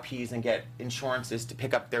these IOPs and get insurances to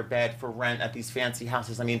pick up their bed for rent at these fancy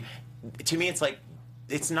houses. I mean, to me, it's like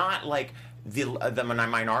it's not like the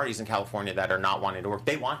minorities in California that are not wanting to work.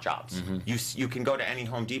 They want jobs. Mm-hmm. You can go to any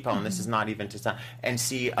Home Depot, and this is not even to and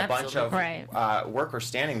see a bunch of workers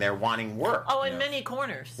standing there wanting work. Oh, in many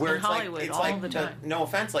corners where in Hollywood, it's all like the time. No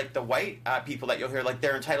offense, like the white people that you'll hear, like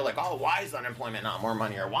they're entitled, like, oh, why is unemployment not more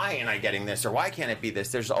money, or why ain't I getting this, or why can't it be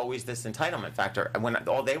this? There's always this entitlement factor, when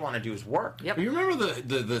all they want to do is work. Yep. You remember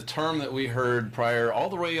the term that we heard prior, all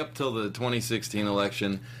the way up till the 2016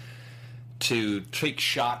 election, to take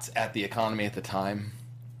shots at the economy at the time?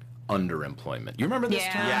 Underemployment. You remember this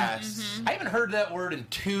term? Yes. Mm-hmm. I haven't heard that word in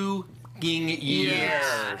 2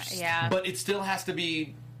 years. Yeah. But it still has to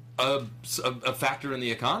be a factor in the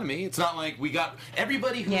economy. It's not like we got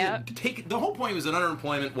everybody who the whole point was that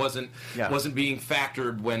unemployment wasn't being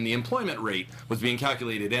factored when the employment rate was being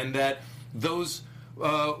calculated, and that those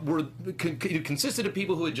consisted of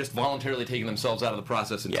people who had just voluntarily taken themselves out of the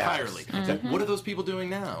process entirely. Yes. Mm-hmm. What are those people doing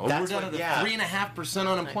now? We're down to 3.5%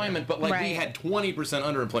 unemployment, but like we had 20%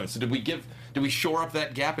 underemployment. So did we shore up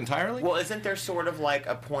that gap entirely? Well, isn't there sort of like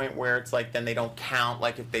a point where it's like then they don't count?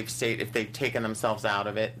 Like if they've taken themselves out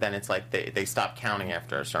of it, then it's like they stop counting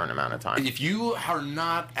after a certain amount of time. If you are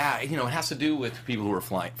not it has to do with people who are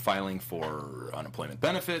filing for unemployment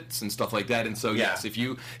benefits and stuff like that. And so yes, if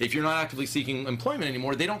you're not actively seeking employment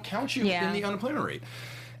anymore, they don't count you in the unemployment rate.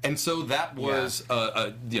 And so that was,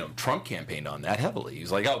 Trump campaigned on that heavily.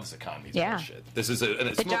 He's like, "Oh, this economy's bullshit. This is a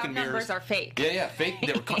the smoke job and mirrors." Numbers are fake. Yeah, fake.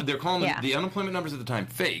 They're calling the unemployment numbers at the time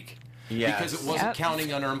fake because it wasn't counting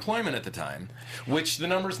underemployment at the time, which the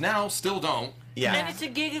numbers now still don't. Yeah. And it's a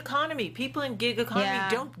gig economy. People in gig economy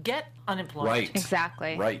don't get unemployment. Right.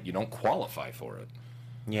 Exactly. Right. You don't qualify for it.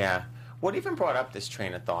 Yeah. What even brought up this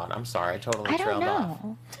train of thought? I'm sorry, I totally trailed off.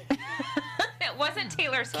 It wasn't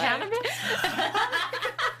Taylor Swift. Cannabis?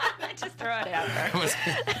 Just throw it out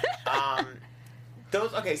there.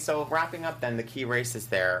 Okay, so wrapping up then, the key races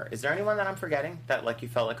there. Is there anyone that I'm forgetting that like you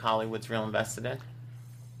felt like Hollywood's real invested in?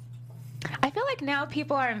 I feel like now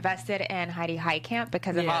people are invested in Heidi Heitkamp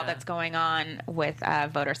because of all that's going on with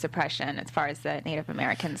voter suppression as far as the Native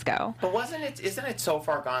Americans go. But isn't it so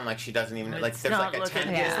far gone? Like she doesn't even like. There's like a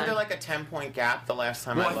 10. Isn't there like a 10-point gap the last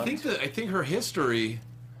time I looked? I think her history.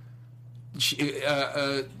 She's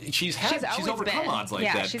overcome odds like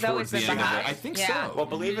that she's towards the end behind. of it. I think so. Well,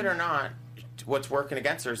 believe it or not, what's working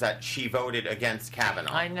against her is that she voted against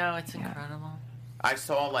Kavanaugh. I know, it's incredible. I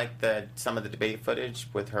saw like some of the debate footage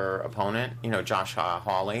with her opponent, Josh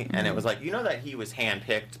Hawley, and it was like, that he was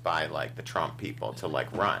handpicked by like the Trump people to like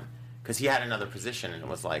run because he had another position, and it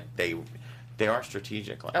was like they are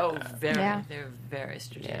strategic like that. They're very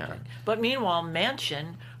strategic. Yeah. But meanwhile,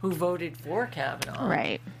 Manchin, who voted for Kavanaugh,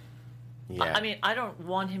 right? Yeah. I mean, I don't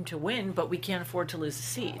want him to win, but we can't afford to lose a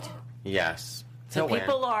seat. Yes. So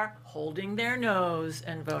people are holding their nose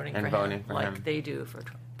and voting for him like they do for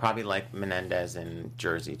Trump. Probably like Menendez in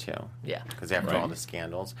Jersey, too. Yeah. Because after all the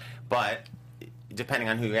scandals. But depending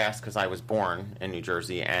on who you ask, because I was born in New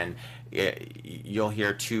Jersey, and you'll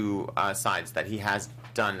hear two sides that he has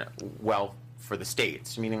done well for the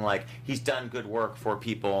states, meaning like he's done good work for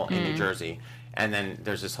people in New Jersey. And then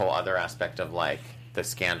there's this whole other aspect of like the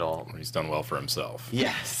scandal. He's done well for himself.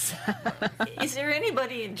 Yes. Is there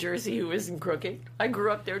anybody in Jersey who isn't crooked? I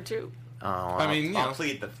grew up there, too. Oh, I'll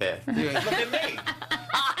plead the fifth. Yeah. Look at me.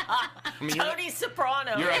 Tony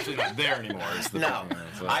Soprano. You're actually not there anymore. No.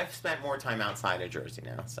 I've spent more time outside of Jersey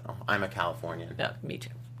now, so I'm a Californian. Yeah, me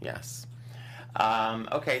too. Yes.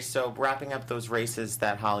 Okay, so wrapping up those races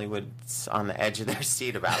that Hollywood's on the edge of their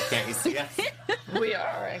seat about. Can't you see us? We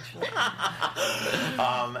are, actually.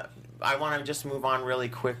 I want to just move on really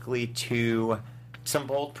quickly to some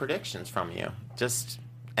bold predictions from you. Just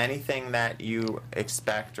anything that you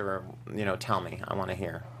expect or, tell me. I want to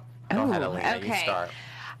hear. Go ahead, Alina. Okay. You start.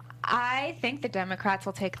 I think the Democrats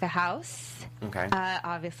will take the House. Okay.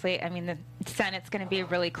 Obviously, I mean, the Senate's going to be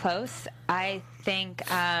really close. I think,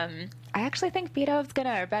 I actually think Beto's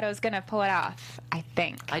going to pull it off. I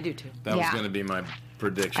think. I do too. That was going to be my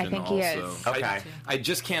prediction. I think also. he is. Okay. I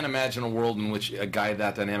just can't imagine a world in which a guy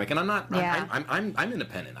that dynamic, and I'm not. Yeah. I'm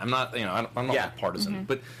independent. I'm not. I'm not partisan.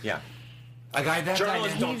 But Yeah. a guy that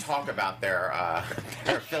Journalists dynamic. don't talk about their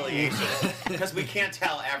affiliation because we can't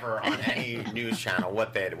tell ever on any news channel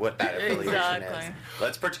what that affiliation Exactly. is.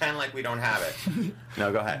 Let's pretend like we don't have it.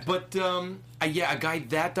 No, go ahead. But a guy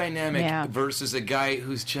that dynamic Yeah. versus a guy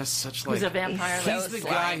who's just such like Who's a vampire? He's He's so the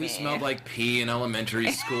guy who slimy. smelled like pee in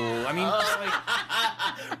elementary school. I mean,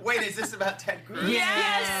 like, Wait, is this about Ted Cruz?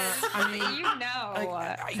 Yes. I mean, You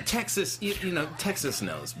know. Texas, Texas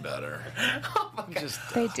knows better.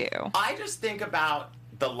 They do. I just think about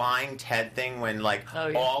the lying Ted thing when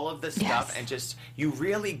all of the stuff Yes. and just you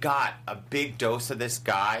really got a big dose of this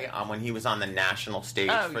guy when he was on the national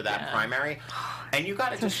stage for that primary, and you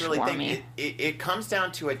got to just really think it comes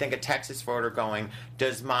down to I think a Texas voter going,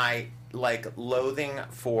 does my loathing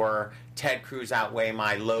for Ted Cruz outweigh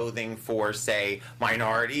my loathing for say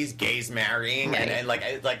minorities, gays marrying, and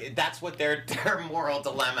like that's what their moral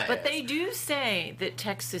dilemma is. But they do say that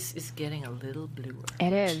Texas is getting a little bluer.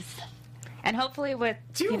 It is. And hopefully with,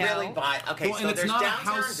 Do you really buy? Okay, Well, so and it's there's not a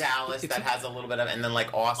downtown house- Dallas it's that has a little bit of, and then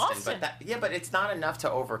Austin. But it's not enough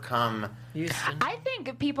to overcome. Houston. I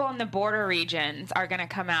think people in the border regions are going to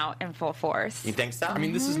come out in full force. You think so? I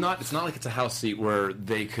mean, this is not. It's not like it's a House seat where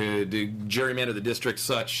they could gerrymander the district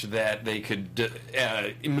such that they could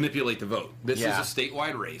manipulate the vote. This is a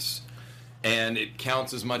statewide race, and it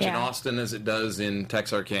counts as much in Austin as it does in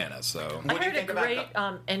Texarkana. So, I heard a great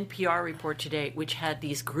NPR report today, which had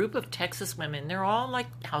these group of Texas women. They're all like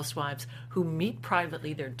housewives who meet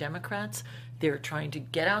privately. They're Democrats. They're trying to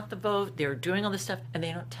get out the vote. They're doing all this stuff, and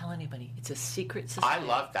they don't tell anybody. It's a secret society. I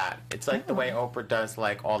love that. It's like the way Oprah does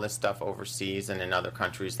all this stuff overseas and in other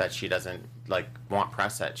countries that she doesn't want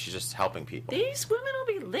press at. She's just helping people. These women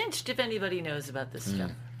will be lynched if anybody knows about this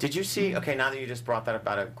stuff. Did you see? Okay, now that you just brought that up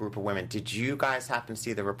about a group of women, did you guys happen to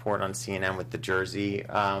see the report on CNN with the Jersey?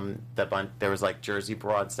 There was Jersey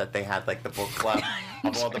broads that they had the book club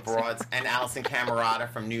of all the broads, and Allison Camerata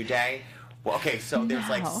from New Day. Well, okay, so there's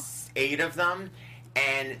 8 of them,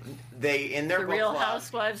 and they in their The book Real club,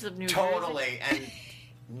 Housewives of New Jersey. totally, and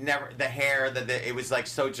never the hair, it was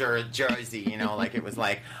so Jersey, it was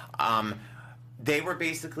they were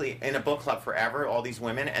basically in a book club forever, all these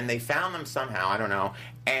women, and they found them somehow, I don't know,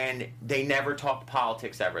 and they never talked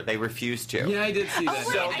politics ever. They refused to. yeah, I did see that.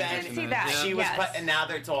 Oh, right, I did see that. She was, and now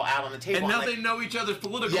it's all out on the table. And now I'm they know each other's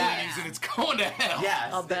political Yes. views, and it's going to hell. Yes,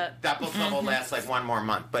 I'll bet. that book club will last one more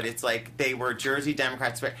month. But it's they were Jersey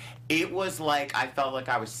Democrats. But it was I felt like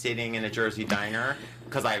I was sitting in a Jersey diner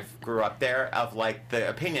because I grew up there. Of the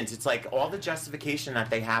opinions, it's all the justification that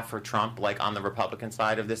they have for Trump, on the Republican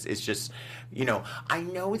side of this, is just, I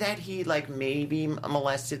know that he maybe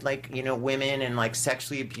molested women and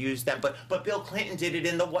sexually abused them, but Bill Clinton did it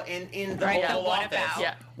in the Oval what Office. about?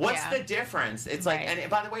 Yeah. What's the difference? It's Right. and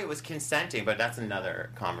by the way, it was consenting, but that's another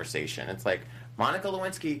conversation. It's Monica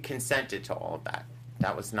Lewinsky consented to all of that.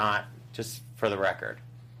 That was not, just for the record.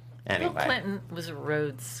 Anyway. Bill Clinton was a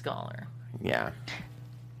Rhodes Scholar. Yeah.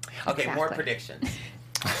 Okay, more Exactly. predictions.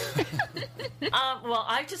 Well,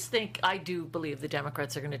 I do believe the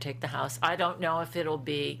Democrats are going to take the House. I don't know if it'll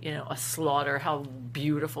be, a slaughter. How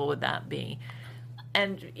beautiful would that be?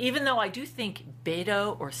 And even though I do think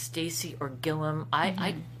Beto or Stacey or Gillum,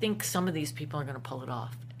 I think some of these people are going to pull it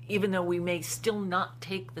off. Even though we may still not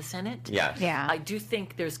take the Senate, Yes. Yeah. I do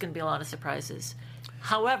think there's going to be a lot of surprises.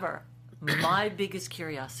 However, my biggest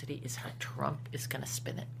curiosity is how Trump is going to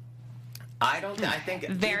spin it. I think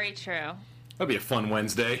Very true. That'd be a fun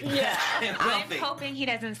Wednesday. Yeah. I'm hoping he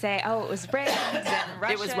doesn't say, "Oh, it was rigged," and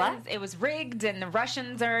Russians. It was what? It was rigged, and the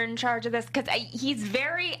Russians are in charge of this. Because he's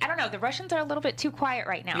very. I don't know. The Russians are a little bit too quiet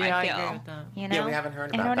right now. Yeah, I I feel. agree with that. Yeah, we haven't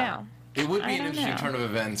heard I about don't that. know. It would be I an don't interesting know. turn of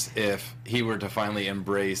events if he were to finally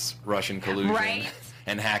embrace Russian collusion Right.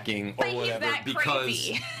 and hacking But or he's whatever that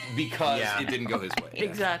crazy. because Yeah. it didn't go his way.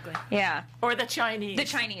 Exactly. Yeah. Or the Chinese. The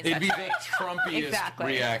Chinese. It'd be that's the right. Trumpiest Exactly.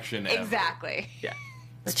 reaction ever. Exactly. Yeah.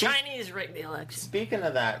 The Chinese rigged the election. Speaking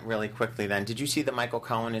of that, really quickly, then, did you see the Michael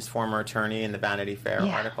Cohen, his former attorney, in the Vanity Fair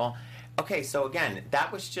Yeah. article? Okay, so again,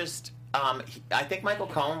 that was just. I think Michael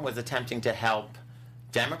Cohen was attempting to help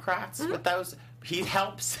Democrats with those, he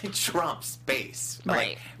helps Trump's base, Right.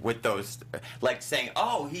 like, with those, like saying,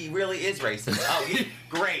 "Oh, he really is racist. Oh,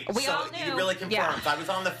 great. We so all knew. he really confirms. I was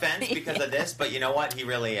on the fence because of this, but you know what? He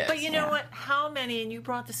really is." But you know what? How many, and you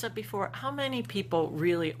brought this up before, how many people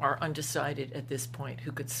really are undecided at this point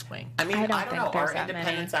who could swing? I mean, I don't I don't think know. there's Are that many.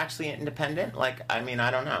 independents actually independent? Like, I mean, I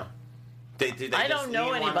don't know. Do they I just don't know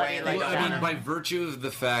lean one anybody way and like they Well, don't I mean, wanna- by virtue of the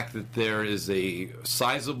fact that there is a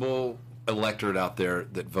sizable electorate out there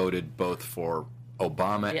that voted both for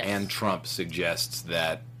Obama Yes. and Trump suggests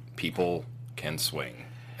that people can swing.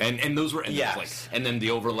 And those were, and, Yes. like, and then the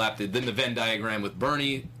overlap, then the Venn diagram with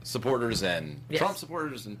Bernie supporters and Yes. Trump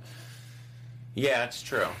supporters. And Yeah, it's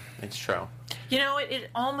true. It's true. You know, it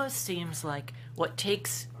almost seems like what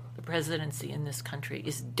takes the presidency in this country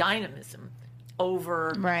is dynamism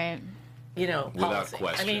over, Right. you know, Without policy.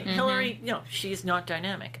 question. I mean, Hillary, you know, she's not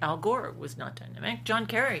dynamic. Al Gore was not dynamic. John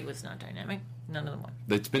Kerry was not dynamic. None of them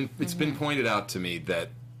were. it's been pointed out to me that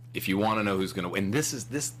if you want to know who's going to win, this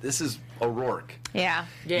is O'Rourke. Yeah.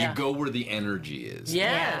 Yeah. You go where the energy is. in the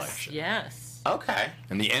Yes, election. yes. Okay.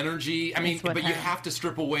 And the energy, I mean, It's with but you him. have to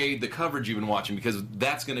strip away the coverage you've been watching because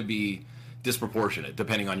that's going to be disproportionate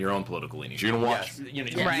depending on your own political leanings. You're going to watch, Yes. you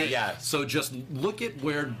know, Right. Yes. So just look at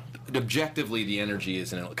where objectively the energy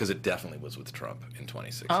is, because it definitely was with Trump in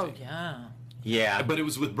 2016. Oh, yeah. Yeah. But it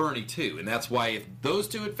was with Bernie too, and that's why if those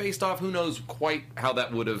two had faced off, who knows quite how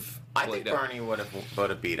that would have I played think out. Bernie would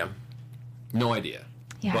have beat him. No idea.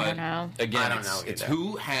 Yeah, I but don't know. Again, I don't it's, know it's either.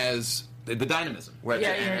 who has the dynamism. Where's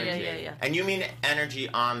Yeah, the yeah, energy? yeah. And you mean energy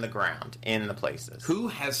on the ground in the places? Who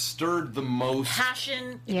has stirred the most?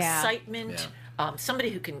 Passion, Yeah. excitement.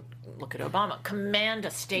 Somebody who can look at Obama, command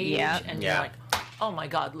a stage, Yep. and Yeah. you're like, oh my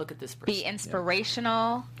God, look at this person. Be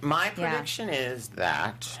inspirational. My Yeah. prediction is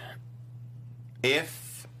that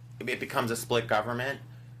if it becomes a split government,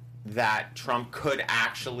 that Trump could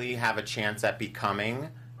actually have a chance at becoming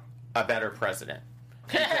a better president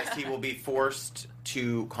because he will be forced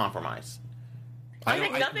to compromise. I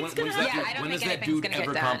think nothing's gonna happen. Yeah, I don't when think has that anything's dude gonna get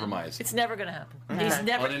ever done. compromised? It's never going to happen. No. He's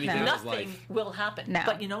never. On anything in his Nothing life. will happen. No.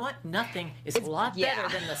 But you know what? Nothing is a lot better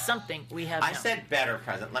than the something we have I now. said better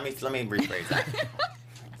president. Let me rephrase that.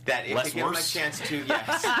 That if Less they give him a worse? chance to,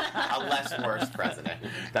 yes, a less worse president.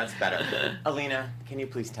 That's better. Alina, can you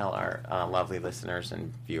please tell our lovely listeners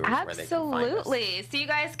and viewers where they can find us? Absolutely. So you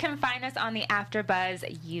guys can find us on the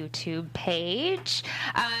AfterBuzz YouTube page,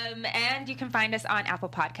 and you can find us on Apple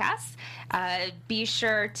Podcasts. Be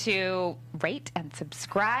sure to rate and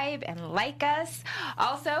subscribe and like us.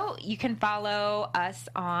 Also, you can follow us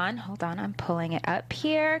on. Hold on, I'm pulling it up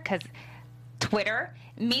here because Twitter.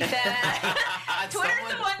 Meet the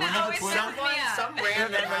Twitter's the one that always messes me up. Some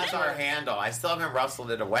random has our handle. I still haven't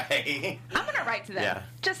rustled it away. I'm gonna write to them Yeah.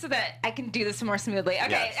 just so that I can do this more smoothly. Okay,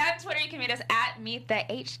 Yes. on Twitter you can meet us at Meet the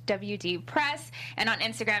HWD Press, and on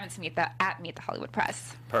Instagram it's at Meet the Hollywood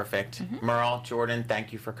Press. Perfect. Merle, Jordan,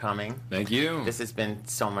 thank you for coming. Thank you. This has been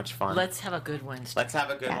so much fun. Let's have a good Wednesday. Let's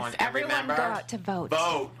have a good Yes, one. everyone remember, go out to vote.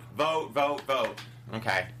 Vote, vote, vote, vote.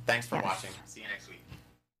 Okay. Thanks for Yes. watching. See you next week.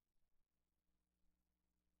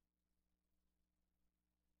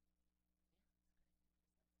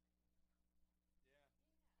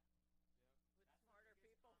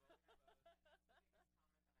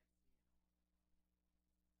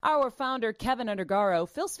 Our founder, Kevin Undergaro,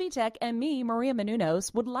 Phil Svitek, and me, Maria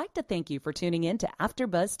Menounos, would like to thank you for tuning in to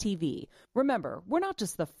AfterBuzz TV. Remember, we're not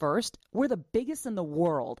just the first, we're the biggest in the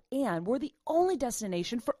world, and we're the only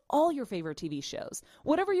destination for all your favorite TV shows.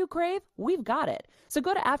 Whatever you crave, we've got it. So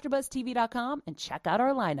go to AfterBuzzTV.com and check out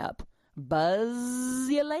our lineup. Buzz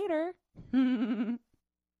you later.